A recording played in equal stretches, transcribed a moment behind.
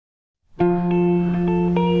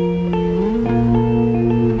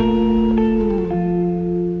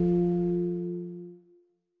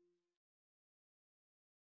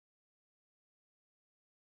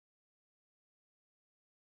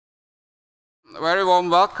Very warm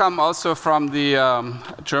welcome also from the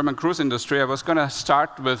German cruise industry. I was going to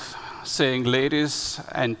start with saying ladies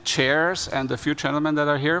and chairs and the few gentlemen that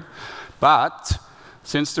are here, but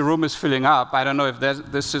since the room is filling up, I don't know if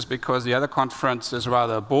this is because the other conference is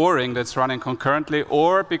rather boring that's running concurrently,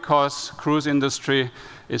 or because cruise industry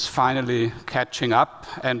is finally catching up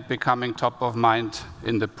and becoming top of mind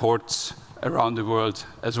in the ports around the world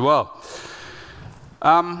as well.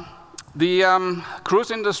 The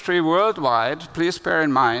cruise industry worldwide, please bear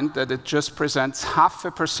in mind that it just presents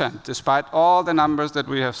 0.5%. Despite all the numbers that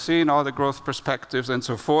we have seen, all the growth perspectives and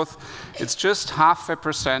so forth, it's just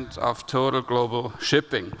 0.5% of total global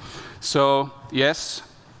shipping. So yes,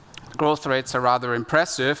 growth rates are rather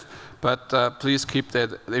impressive, but please keep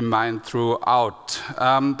that in mind throughout.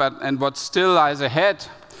 And what still lies ahead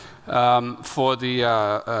for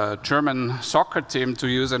the German soccer team, to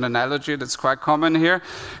use an analogy that's quite common here,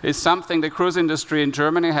 is something the cruise industry in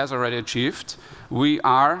Germany has already achieved. We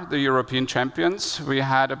are the European champions. We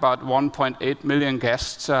had about 1.8 million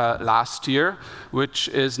guests last year, which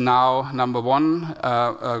is now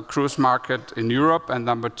 #1 cruise market in Europe and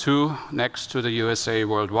 #2 next to the USA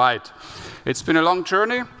worldwide. It's been a long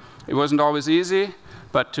journey. It wasn't always easy.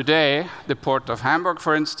 But today, the port of Hamburg,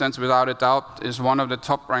 for instance, without a doubt, is one of the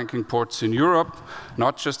top-ranking ports in Europe,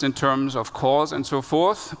 not just in terms of calls and so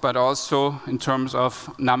forth, but also in terms of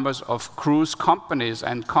numbers of cruise companies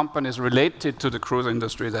and companies related to the cruise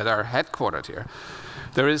industry that are headquartered here.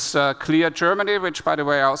 There is Clear Germany, which, by the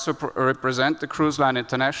way, I also represent the Cruise Line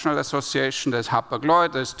International Association. There's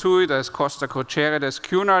Hapag-Lloyd, there's TUI, there's Costa Crociere, there's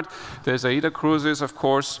Cunard, there's AIDA Cruises, of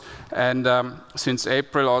course, and since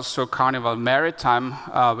April also Carnival Maritime,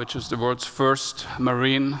 which is the world's first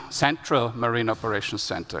central marine operations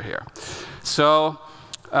center here. So,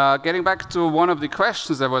 getting back to one of the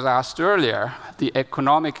questions that was asked earlier, the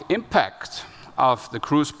economic impact of the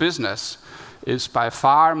cruise business is by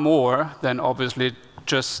far more than obviously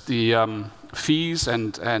just the fees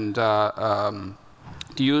and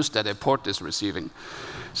dues that a port is receiving.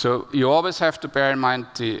 So you always have to bear in mind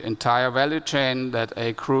the entire value chain that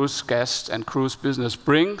a cruise guest and cruise business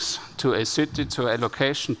brings to a city, to a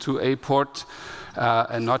location, to a port,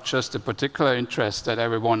 and not just a particular interest that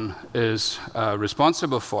everyone is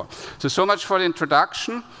responsible for. So much for the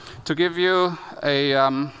introduction. To give you a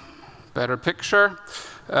better picture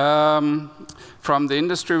from the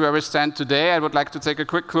industry where we stand today, I would like to take a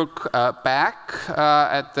quick look back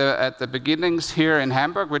at the beginnings here in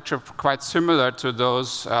Hamburg, which are quite similar to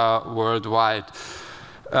those worldwide.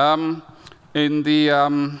 In the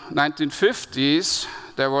 1950s,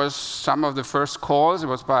 there was some of the first calls. It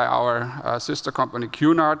was by our sister company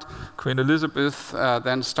Cunard. Queen Elizabeth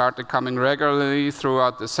then started coming regularly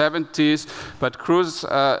throughout the 70s, but cruise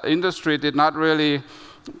industry did not really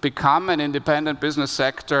become an independent business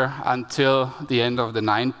sector until the end of the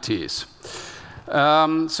 90s.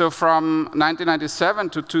 So from 1997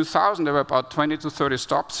 to 2000, there were about 20 to 30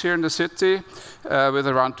 stops here in the city with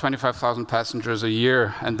around 25,000 passengers a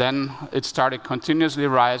year. And then it started continuously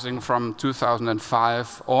rising from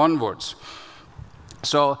 2005 onwards.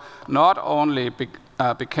 So not only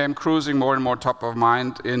became cruising more and more top of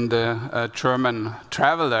mind in the German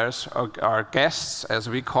travelers, or guests, as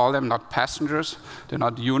we call them, not passengers. They're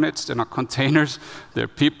not units, they're not containers, they're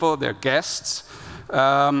people, they're guests.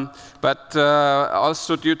 But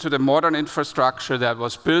also due to the modern infrastructure that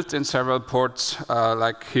was built in several ports,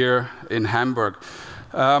 like here in Hamburg.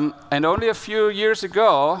 And only a few years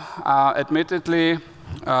ago, admittedly,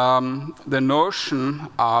 the notion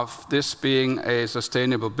of this being a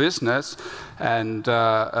sustainable business and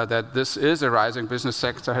that this is a rising business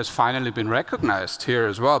sector has finally been recognized here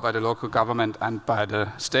as well by the local government and by the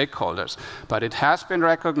stakeholders. But it has been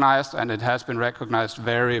recognized, and it has been recognized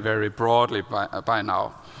very, very broadly by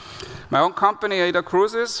now. My own company, AIDA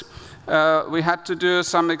Cruises, we had to do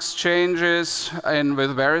some exchanges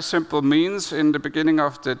with very simple means in the beginning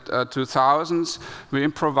of the 2000s. We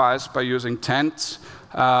improvised by using tents.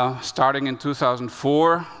 Starting in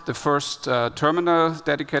 2004, the first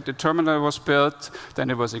dedicated terminal was built, then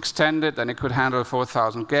it was extended, and it could handle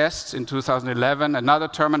 4,000 guests. In 2011, another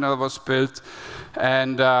terminal was built,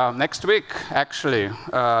 and next week, actually,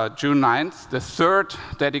 June 9th, the third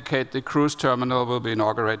dedicated cruise terminal will be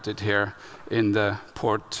inaugurated here in the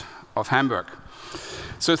port of Hamburg.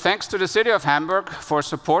 So thanks to the city of Hamburg for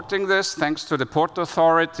supporting this, thanks to the Port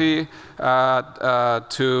Authority, to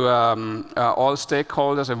all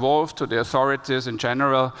stakeholders involved, to the authorities in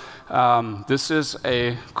general. This is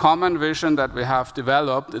a common vision that we have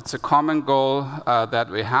developed. It's a common goal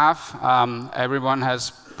that we have. Everyone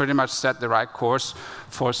has pretty much set the right course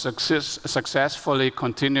for successfully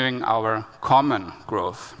continuing our common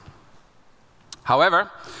growth. However,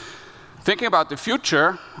 thinking about the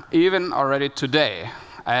future, even already today,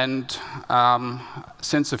 and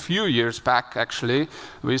since a few years back, actually,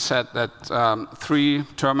 we said that 3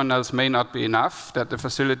 terminals may not be enough, that the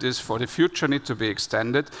facilities for the future need to be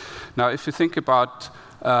extended. Now, if you think about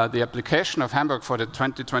the application of Hamburg for the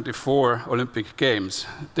 2024 Olympic Games,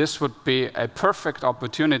 this would be a perfect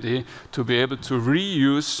opportunity to be able to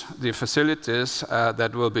reuse the facilities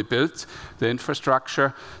that will be built, the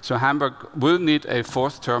infrastructure. So Hamburg will need a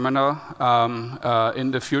 4th terminal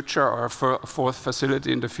in the future, or a 4th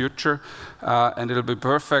facility in the future, and it'll be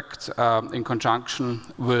perfect in conjunction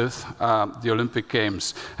with the Olympic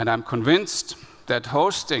Games. And I'm convinced that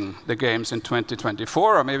hosting the Games in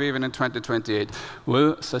 2024, or maybe even in 2028,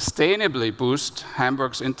 will sustainably boost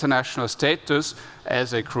Hamburg's international status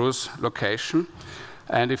as a cruise location.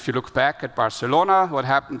 And if you look back at Barcelona, what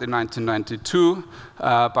happened in 1992,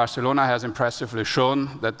 Barcelona has impressively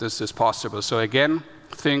shown that this is possible. So again,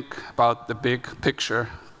 think about the big picture.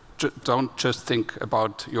 Don't just think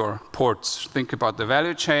about your ports. Think about the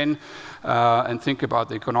value chain and think about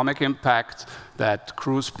the economic impact that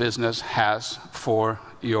cruise business has for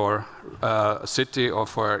your city or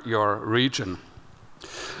for your region.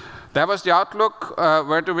 That was the outlook.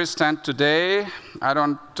 Where do we stand today? I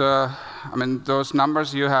mean, those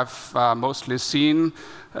numbers you have mostly seen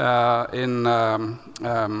in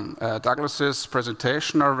Douglas's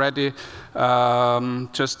presentation already.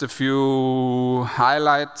 Just a few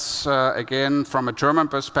highlights again from a German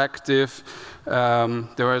perspective. There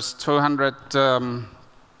was 200.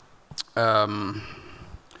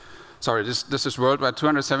 Sorry, this is worldwide.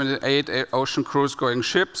 278 ocean cruise-going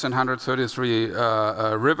ships and 133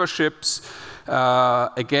 river ships.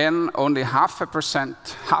 Again, only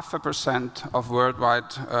 0.5% of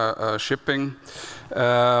worldwide shipping.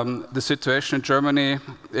 The situation in Germany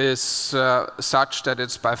is such that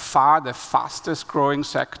it's by far the fastest growing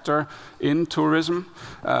sector in tourism.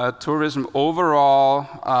 Tourism overall,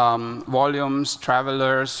 volumes,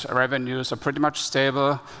 travelers, revenues are pretty much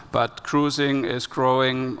stable, but cruising is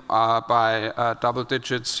growing by double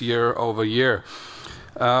digits year over year.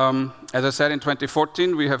 As I said, in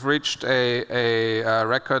 2014, we have reached a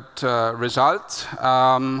record result,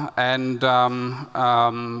 and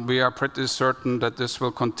we are pretty certain that this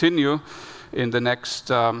will continue in the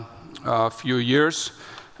next few years,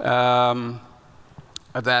 that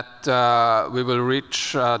we will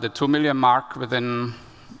reach the 2 million mark within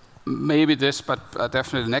maybe this, but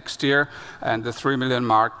definitely next year, and the 3 million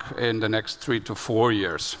mark in the next 3 to 4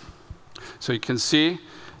 years. So you can see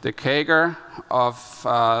the CAGR of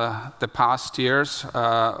the past years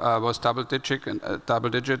was double digit,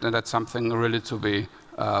 and that's something really to be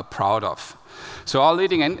proud of. So all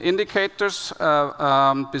leading indicators,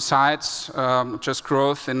 besides just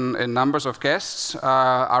growth in numbers of guests,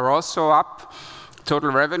 are also up.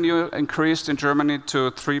 Total revenue increased in Germany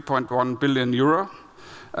to 3.1 billion euro.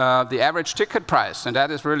 The average ticket price, and that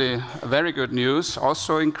is really very good news,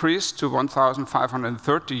 also increased to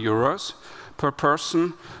 1,530 euros per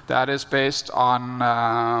person. That is based on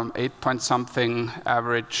 8-point-something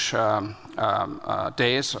average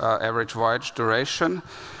days, average voyage duration.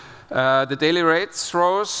 The daily rates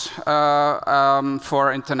rose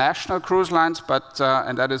for international cruise lines, but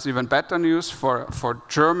and that is even better news for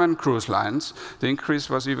German cruise lines. The increase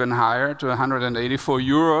was even higher, to 184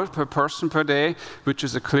 euros per person per day, which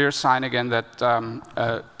is a clear sign again that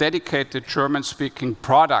dedicated German-speaking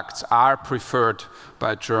products are preferred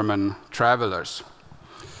by German travelers.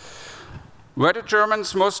 Where do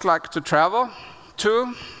Germans most like to travel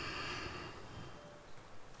to?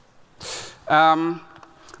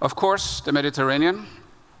 Of course, the Mediterranean,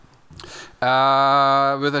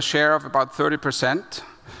 with a share of about 30%,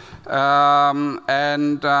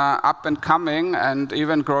 and up and coming, and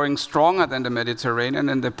even growing stronger than the Mediterranean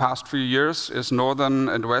in the past few years is Northern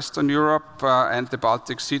and Western Europe, and the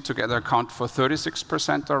Baltic Sea together account for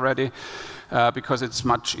 36% already, because it's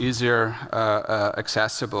much easier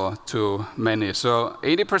accessible to many. So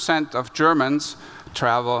 80% of Germans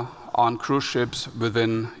travel on cruise ships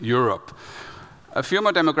within Europe. A few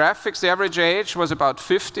more demographics. The average age was about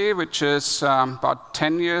 50, which is about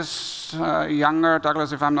 10 years younger,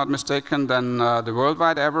 Douglas, if I'm not mistaken, than the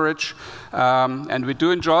worldwide average. And we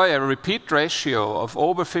do enjoy a repeat ratio of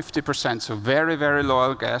over 50%, so very, very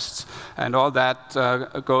loyal guests. And all that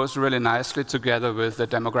goes really nicely together with the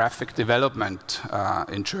demographic development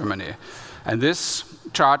in Germany. And this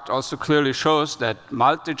chart also clearly shows that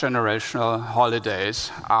multi-generational holidays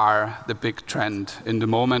are the big trend in the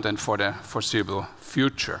moment and for the foreseeable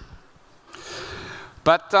future.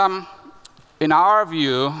 But in our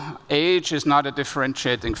view, age is not a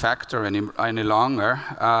differentiating factor any longer.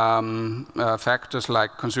 Factors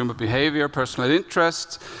like consumer behavior, personal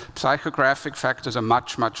interest, psychographic factors are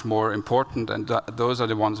much, much more important, and those are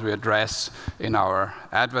the ones we address in our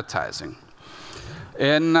advertising.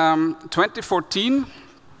 In 2014,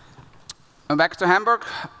 back to Hamburg,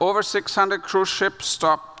 over 600 cruise ships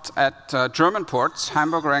stopped at German ports.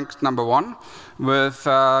 Hamburg ranked #1 with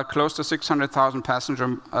close to 600,000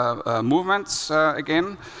 passenger movements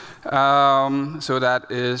again. So that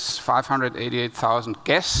is 588,000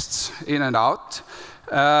 guests in and out.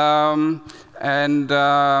 And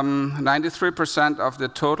 93% of the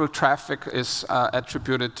total traffic is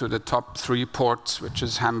attributed to the top 3 ports, which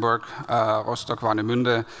is Hamburg,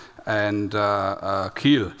 Rostock-Warnemünde, and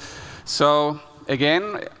Kiel. So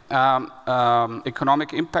again,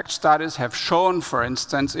 economic impact studies have shown, for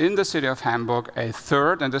instance, in the city of Hamburg, a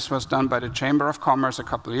third, and this was done by the Chamber of Commerce a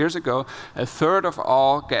couple of years ago, a third of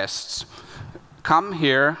all guests come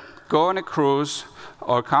here, go on a cruise,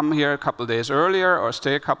 or come here a couple of days earlier, or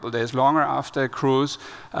stay a couple of days longer after a cruise,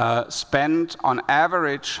 spend on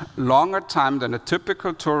average longer time than a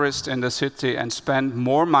typical tourist in the city, and spend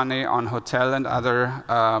more money on hotel and other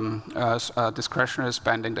discretionary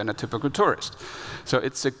spending than a typical tourist. So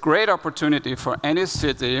it's a great opportunity for any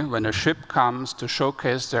city when a ship comes to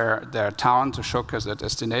showcase their town, to showcase their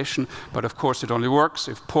destination. But of course it only works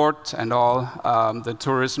if port and all the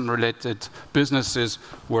tourism-related businesses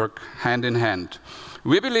work hand in hand.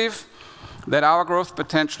 We believe that our growth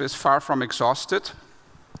potential is far from exhausted,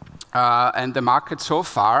 and the market so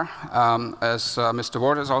far, as Mr.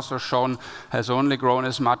 Ward has also shown, has only grown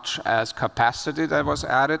as much as capacity that was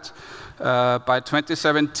added. By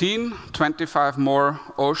 2017, 25 more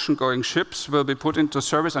ocean-going ships will be put into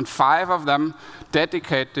service, and 5 of them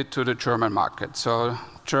dedicated to the German market. So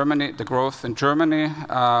Germany, the growth in Germany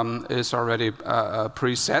is already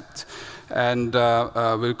preset, and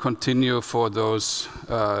will continue for those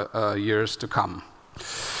years to come.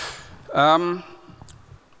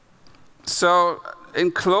 So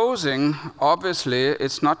in closing, obviously,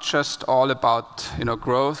 it's not just all about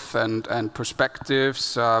growth and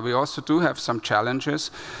perspectives. We also do have some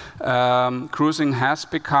challenges. Cruising has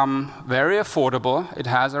become very affordable. It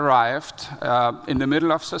has arrived in the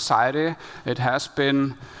middle of society. It has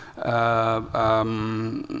been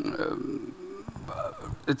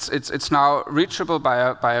it's now reachable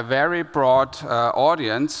by a very broad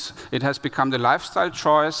audience. It has become the lifestyle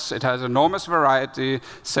choice. It has enormous variety,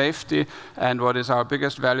 safety, and what is our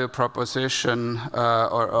biggest value proposition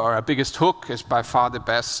or our biggest hook is by far the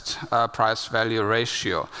best price-value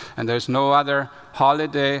ratio. And there's no other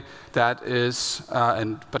holiday that is,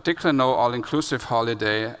 in particular no all-inclusive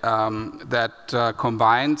holiday, that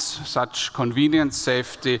combines such convenience,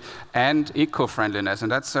 safety, and eco-friendliness.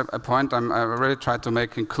 And that's a point I really try to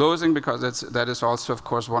make in closing, because that is also, of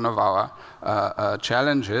course, one of our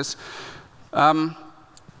challenges.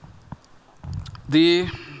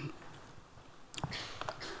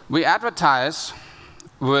 We advertise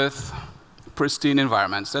with pristine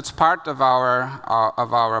environments. That's part of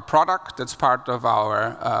our product. That's part of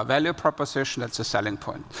our value proposition. That's a selling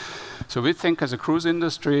point. So we think as a cruise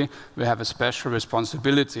industry, we have a special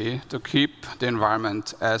responsibility to keep the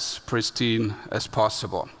environment as pristine as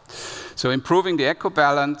possible. So improving the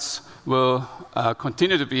eco-balance will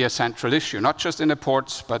continue to be a central issue, not just in the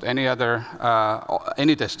ports, but any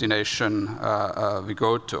destination we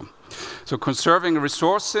go to. So conserving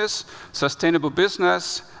resources, sustainable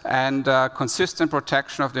business, and consistent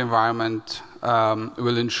protection of the environment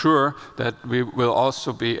will ensure that we will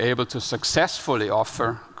also be able to successfully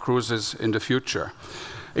offer cruises in the future.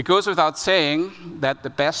 It goes without saying that the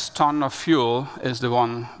best ton of fuel is the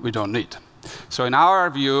one we don't need. So in our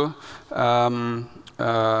view,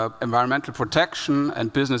 environmental protection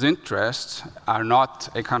and business interests are not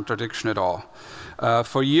a contradiction at all.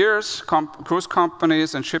 For years, cruise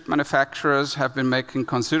companies and ship manufacturers have been making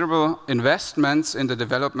considerable investments in the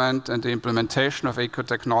development and the implementation of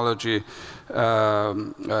eco-technology,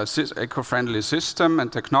 eco-friendly system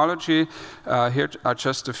and technology. Here are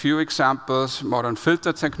just a few examples: modern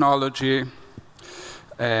filter technology,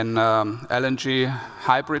 an LNG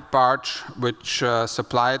hybrid barge, which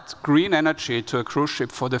supplied green energy to a cruise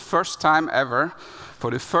ship for the first time ever,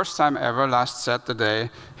 last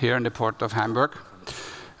Saturday here in the port of Hamburg.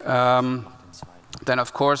 Then,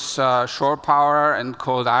 of course, shore power and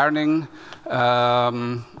cold ironing.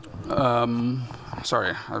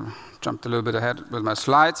 Sorry, I jumped a little bit ahead with my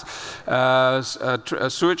slides. A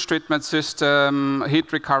sewage treatment system,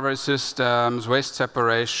 heat recovery systems, waste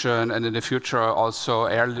separation, and in the future also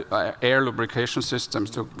air lubrication systems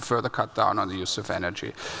to further cut down on the use of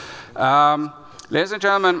energy. Ladies and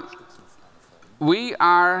gentlemen, we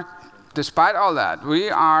are, despite all that, we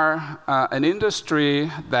are an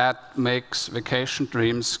industry that makes vacation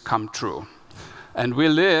dreams come true. And we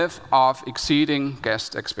live off exceeding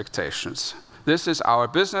guest expectations. This is our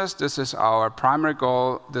business, this is our primary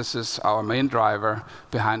goal, this is our main driver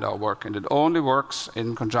behind our work. And it only works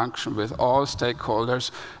in conjunction with all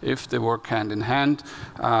stakeholders if they work hand in hand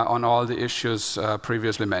on all the issues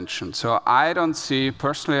previously mentioned. So I don't see,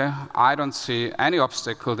 personally, I don't see any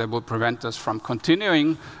obstacle that will prevent us from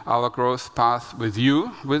continuing our growth path with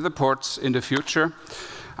you, with the ports in the future.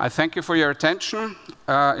 I thank you for your attention.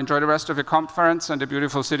 Enjoy the rest of your conference and the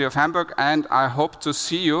beautiful city of Hamburg. And I hope to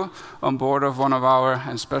see you on board of one of our,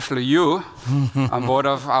 and especially you, on board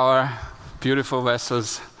of our beautiful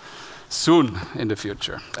vessels soon in the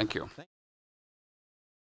future. Thank you.